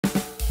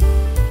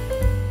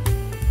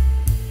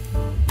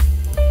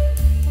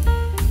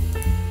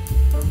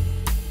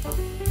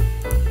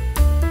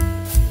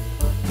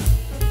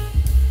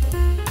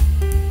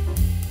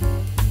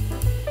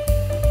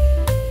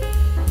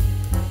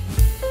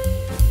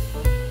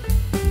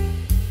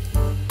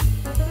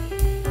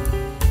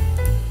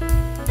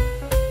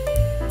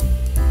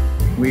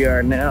We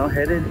are now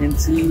headed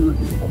into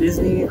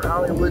Disney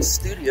Hollywood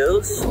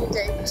Studios.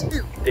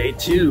 Day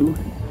two.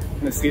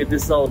 Let's see what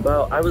this is all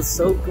about. I was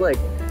so I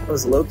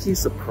was low-key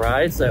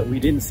surprised that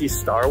we didn't see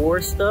Star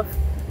Wars stuff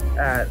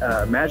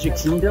at Magic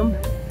Kingdom.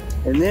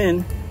 And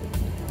then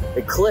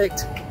it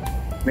clicked,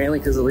 mainly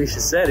because Alicia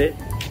said it,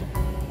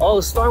 all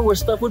the Star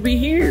Wars stuff would be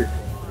here.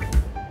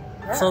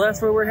 So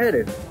that's where we're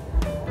headed.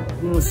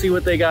 And we'll see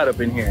what they got up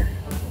in here.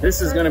 This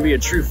is gonna be a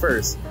true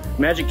first.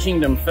 Magic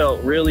Kingdom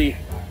felt really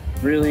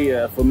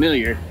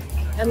familiar.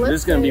 And this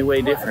is gonna be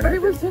way different. But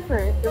it was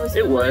different. It was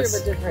familiar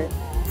but different.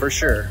 For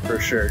sure, for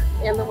sure.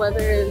 And the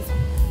weather is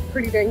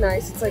pretty dang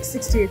nice. It's like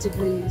 68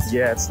 degrees.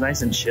 Yeah, it's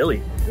nice and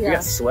chilly. Yeah. We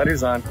got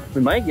sweaters on. We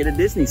might get a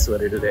Disney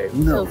sweater today.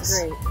 Who knows?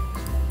 Feels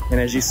great.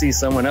 And as you see,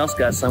 someone else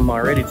got some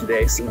already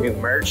today. Some new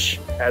merch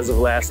as of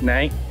last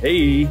night.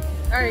 Hey.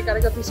 All right, gotta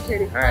go through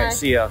security. All right,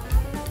 see y'all.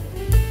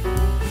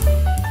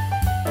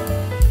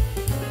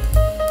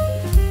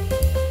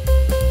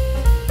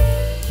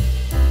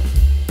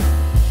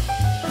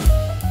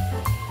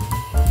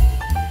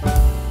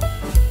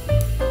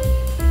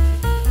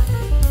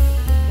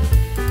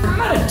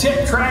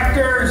 Tip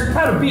tractors,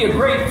 how to be a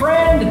great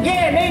friend.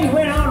 Yeah, and then you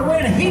went on to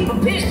win a heap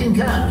of piston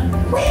cups.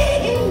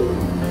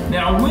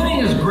 Now, winning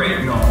is great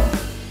and all.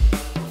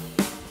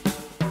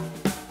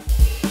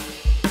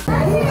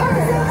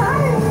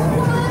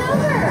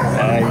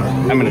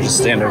 I'm gonna just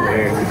stand over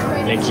here.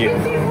 Thank you.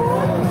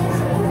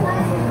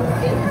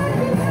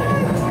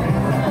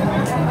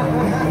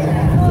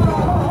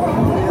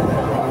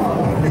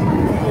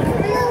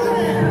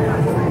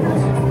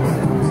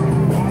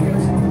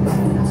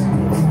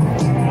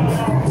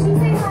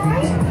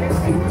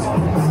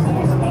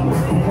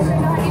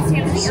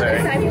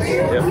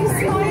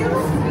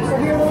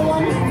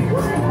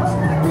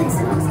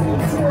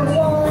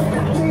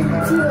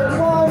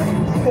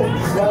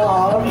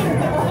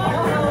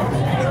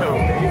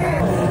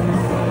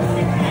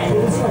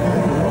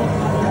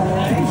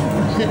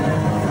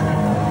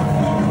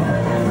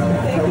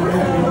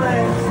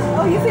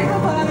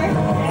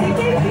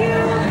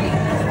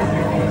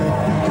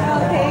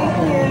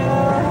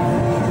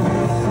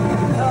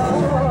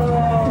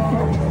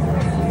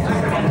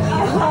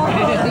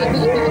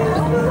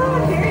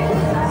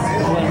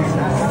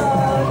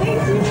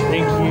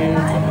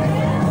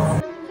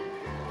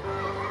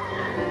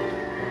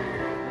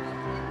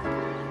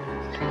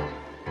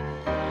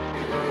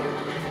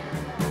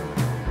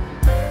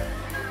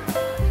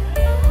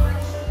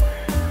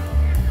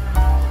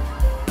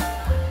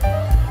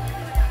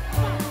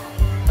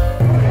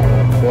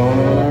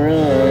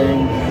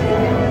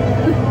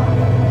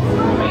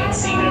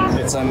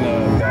 It's on the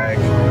bag.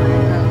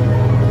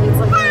 It's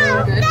like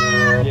really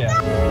good. Yeah.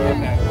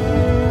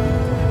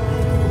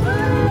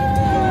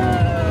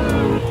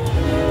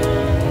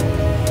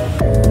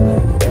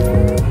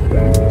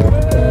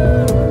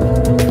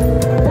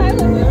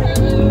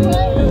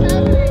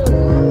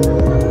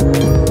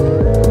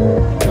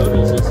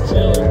 Cody's just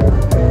chilling.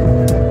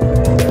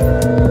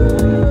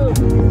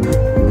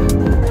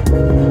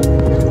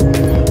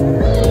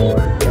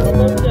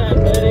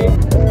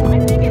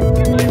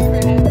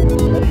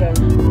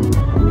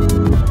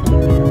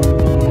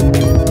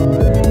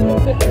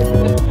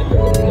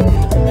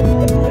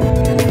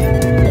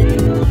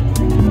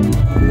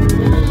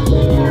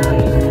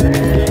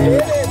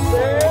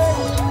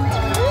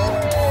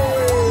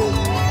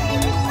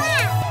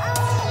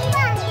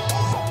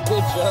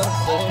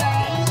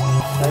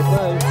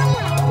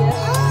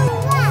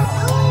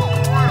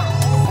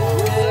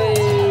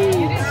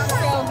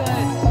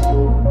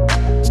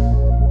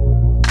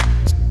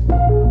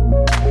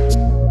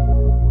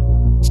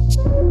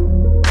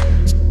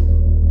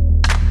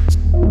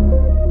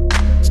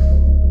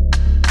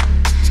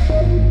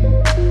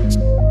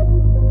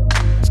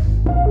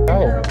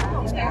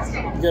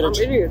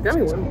 Maybe a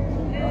gummy one.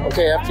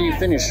 Okay, after you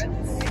finish,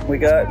 we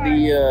got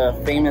the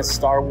famous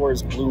Star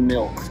Wars blue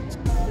milk.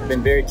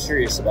 Been very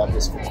curious about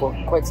this for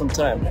quite some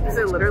time. Is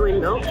it literally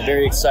milk?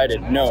 Very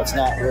excited. No, it's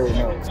not really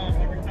milk.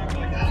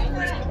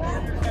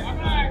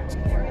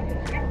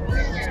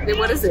 Then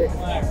what is it?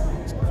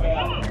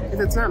 If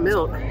it's not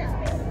milk.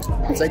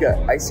 It's like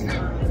a icy.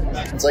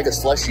 It's like a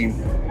slushy.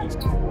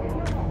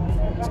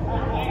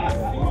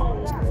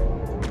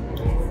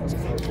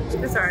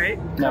 It's alright.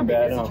 Not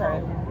bad, no. Try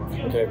it.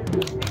 Okay.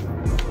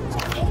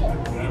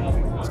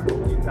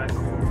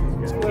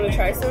 You want to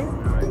try some?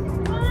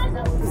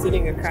 He's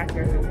eating a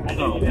cracker.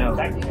 Oh, no.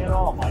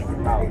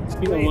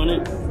 You don't want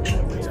it?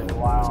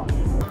 Wow.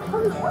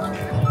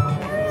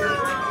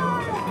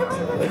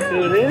 Look who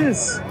it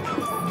is.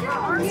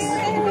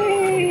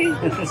 Yay!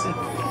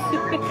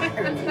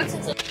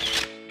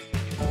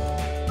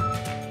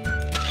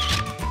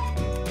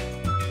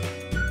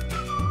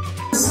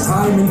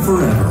 Time and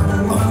forever,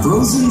 a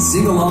Frozen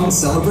sing-along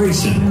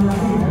celebration.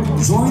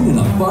 Join in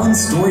a fun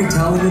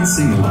storytelling and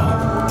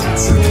sing-along.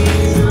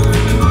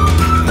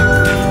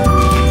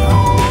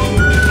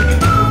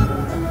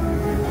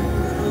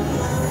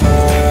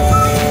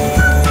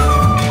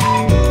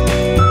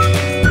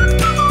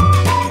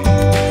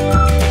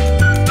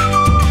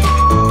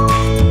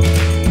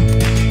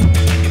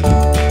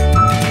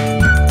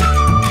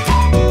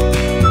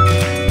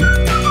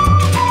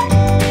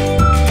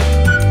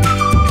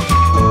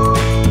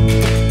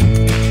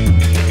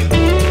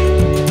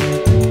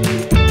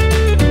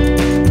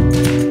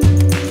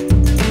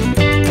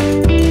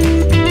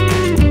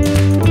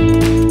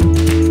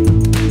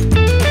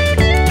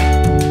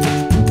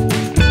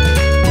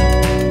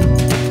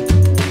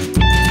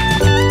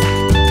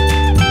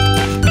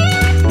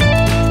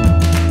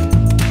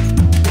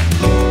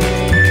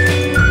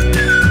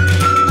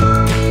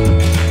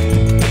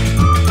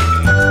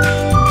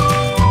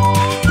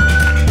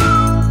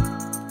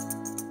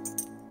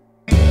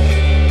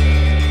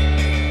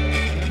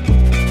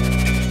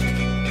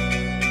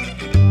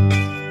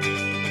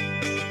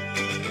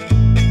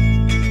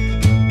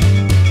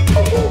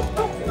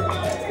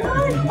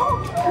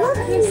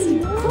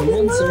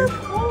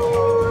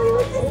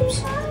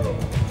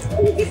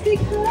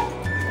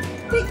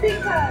 Big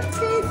hug.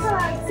 Big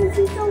hug. Since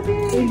he's so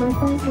big. My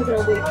friends are going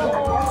to big hug.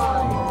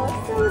 Oh,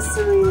 so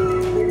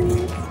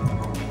sweet.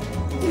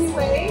 Can you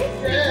wave?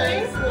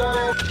 Yes.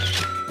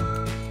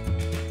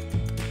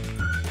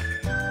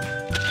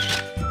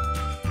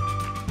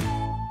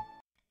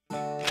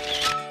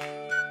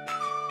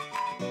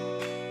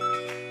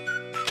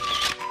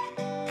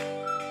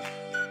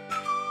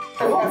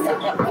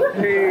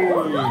 Hey.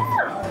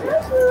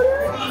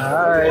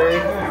 Hi.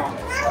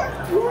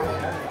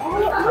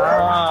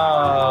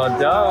 Oh,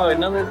 dog,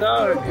 another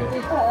dog.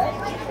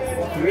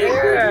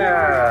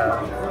 Yeah.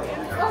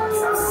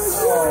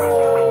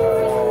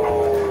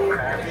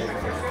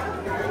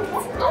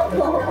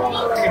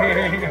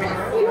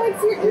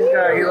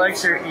 Yeah, he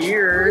likes your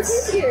ears.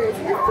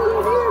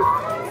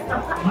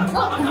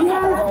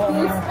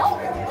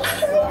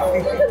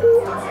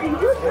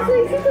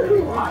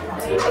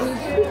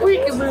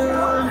 Peekaboo.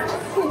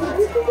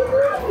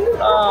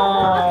 Oh.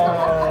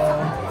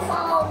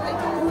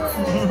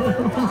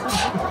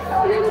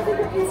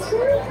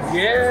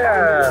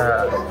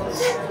 Yeah.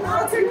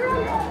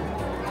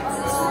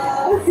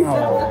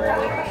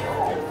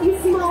 You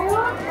smile?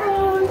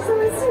 Oh, so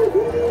sweet.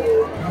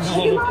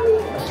 Look at mommy.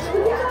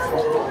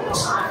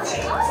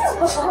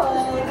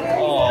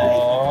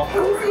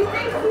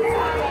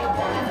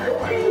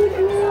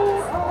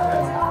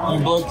 You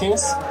blow a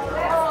kiss?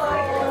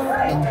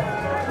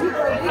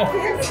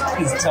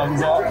 His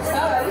tongue's out.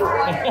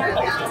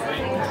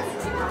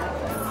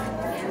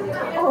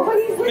 Oh,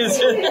 he's with his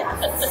friend.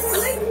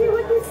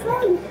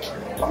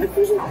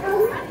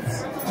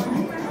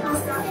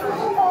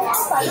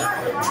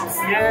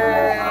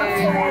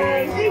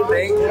 Yay!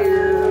 Thank you.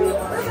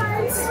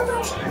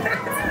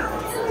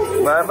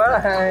 Bye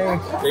bye.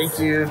 Thank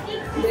you.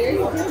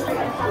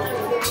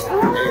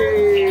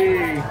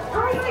 Hey.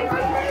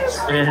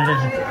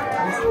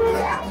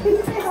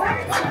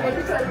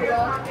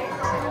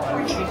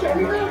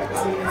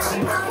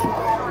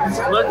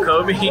 Look,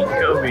 Kobe.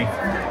 Kobe.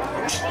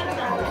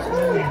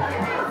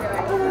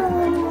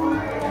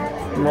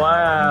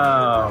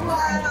 Wow.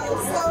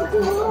 So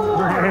cool.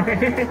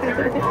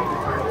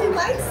 He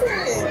likes it.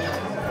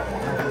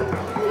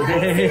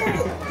 You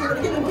want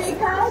to give a big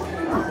hug?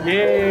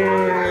 Yay.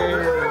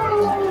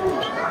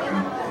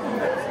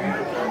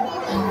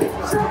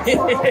 You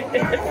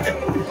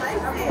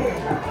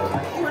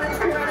want to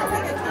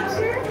take a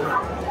picture?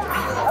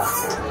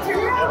 Turn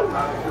around.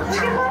 Look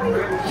at mommy.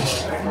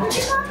 Look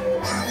at mommy.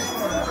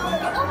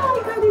 Oh,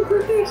 got a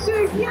good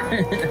picture. Yeah.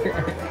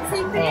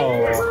 Same thing. Oh.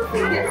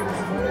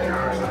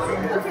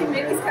 Okay,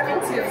 Minnie's coming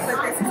too, but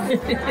this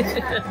is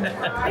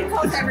I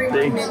called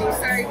everyone Minnie.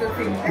 Sorry,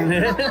 Goofy.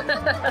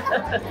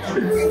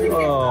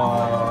 Oh.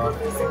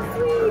 You're so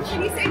sweet. Can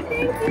you say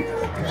thank you?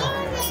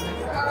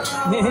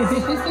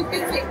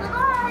 Say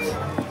bye.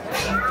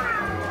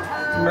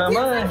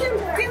 Mama.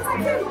 Dance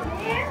like him.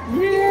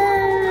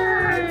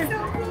 Yay!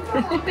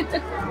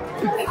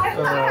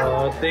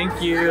 Oh, thank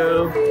you.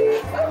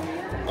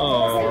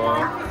 Oh,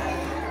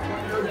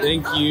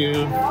 thank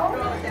you.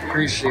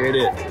 Appreciate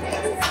it.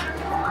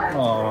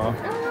 Oh,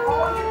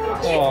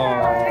 oh,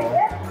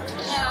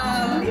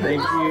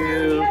 thank you.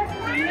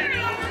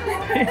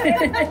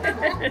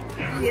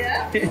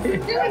 Yeah.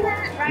 Doing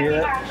that.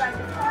 Yeah.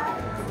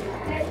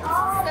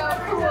 So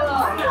cool.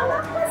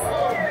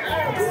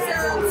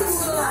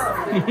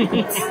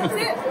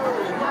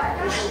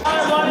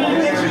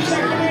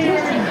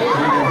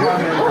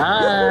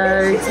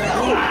 Hi.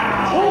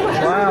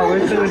 Wow,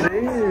 look who it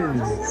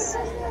is.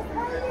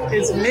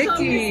 It's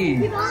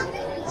Mickey.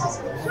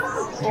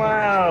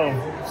 Wow.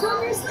 Show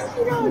me your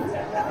slinky dog.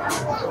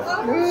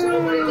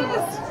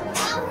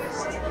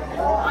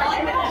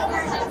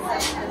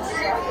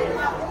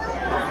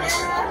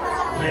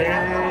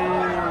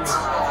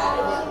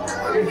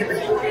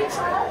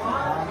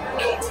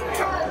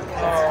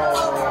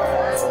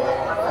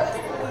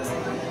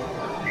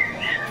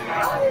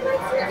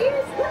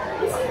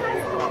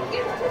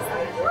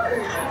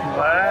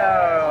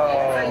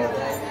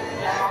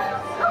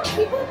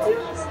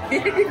 He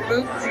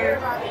booped you.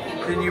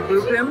 Can you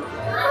boop him?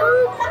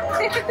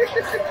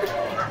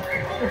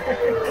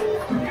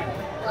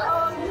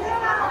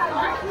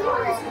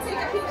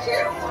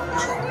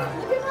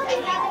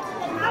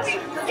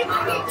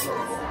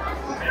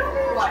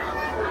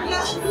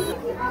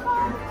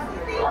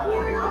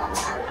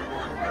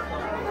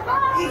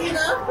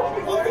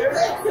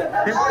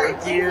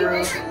 Thank you.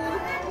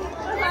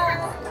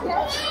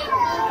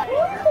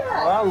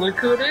 Wow, look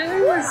who it is.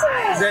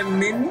 Is that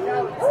Minnie? Is it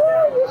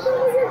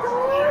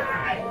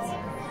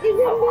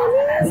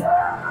Minnie?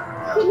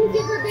 Can you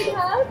give her a big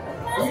hug?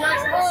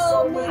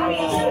 Oh, Minnie.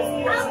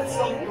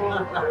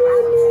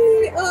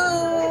 Minnie. Oh,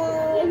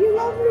 you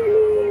love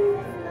Minnie.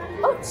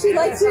 Oh, she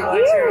likes your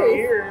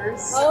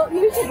ears. Oh,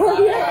 you should love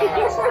your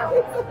ears.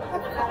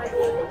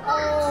 Oh.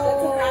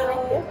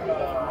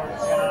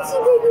 She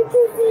gave you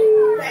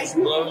kisses.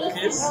 Blow a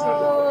kiss. Oh,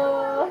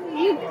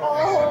 you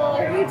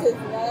just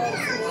love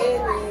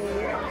Minnie.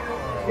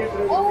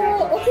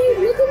 Oh, okay,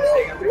 look at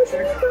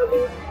me,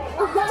 Kobe.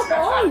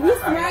 Oh, you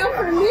smile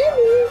for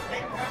Minnie.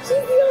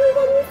 She's the only one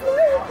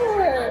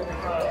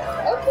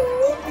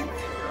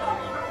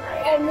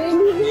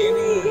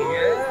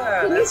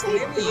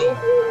That's Minnie.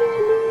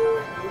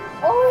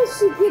 Oh,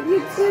 she gave you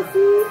a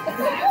kissy.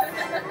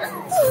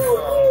 Oh,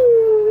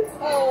 cute.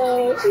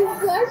 Oh, she's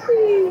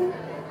blushing.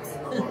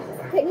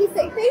 Can you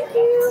say thank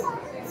you?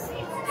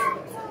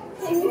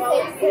 Can you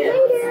say see you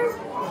later?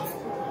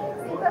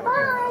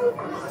 Bye-bye.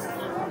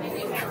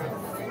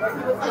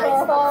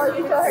 Oh,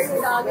 you show her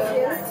your dog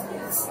again.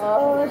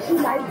 Oh, she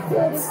likes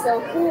it. It's so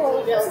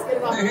cool. Oh.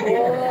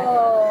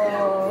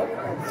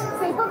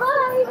 Say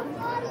bye-bye.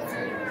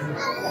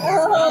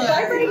 Oh,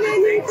 bye-bye,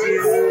 Nanny.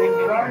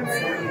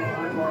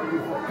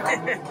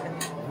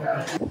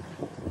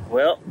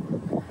 Well,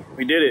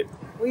 we did it.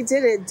 We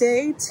did it.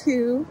 Day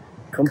 2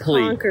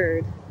 Complete.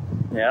 conquered.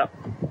 Yeah.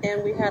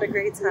 And we had a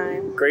great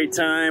time. Great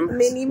time.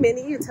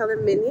 Minnie, you tell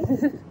them Minnie.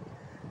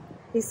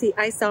 You see,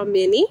 I saw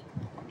Minnie.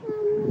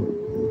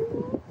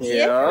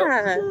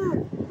 Yeah.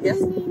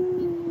 Yes.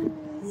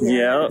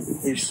 Yeah.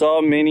 You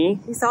saw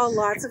Minnie. We saw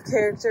lots of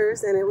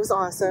characters and it was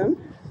awesome.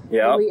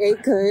 Yeah. We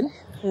ate good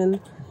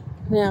and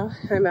now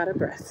I'm out of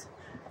breath.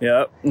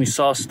 Yeah. We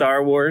saw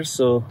Star Wars,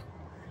 so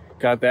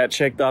got that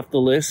checked off the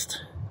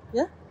list.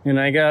 Yeah. And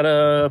I got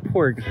a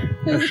pork,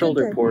 a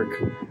shoulder pork.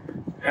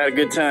 Had a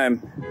good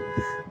time.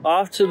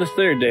 Off to the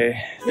 3rd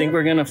day. I think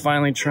we're gonna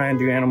finally try and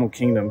do Animal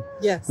Kingdom.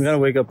 Yes. We gotta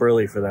wake up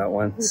early for that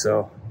one,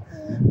 so.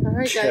 All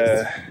right,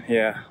 guys.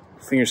 Yeah,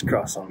 fingers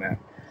crossed on that.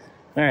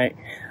 All right,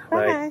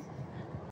 Bye.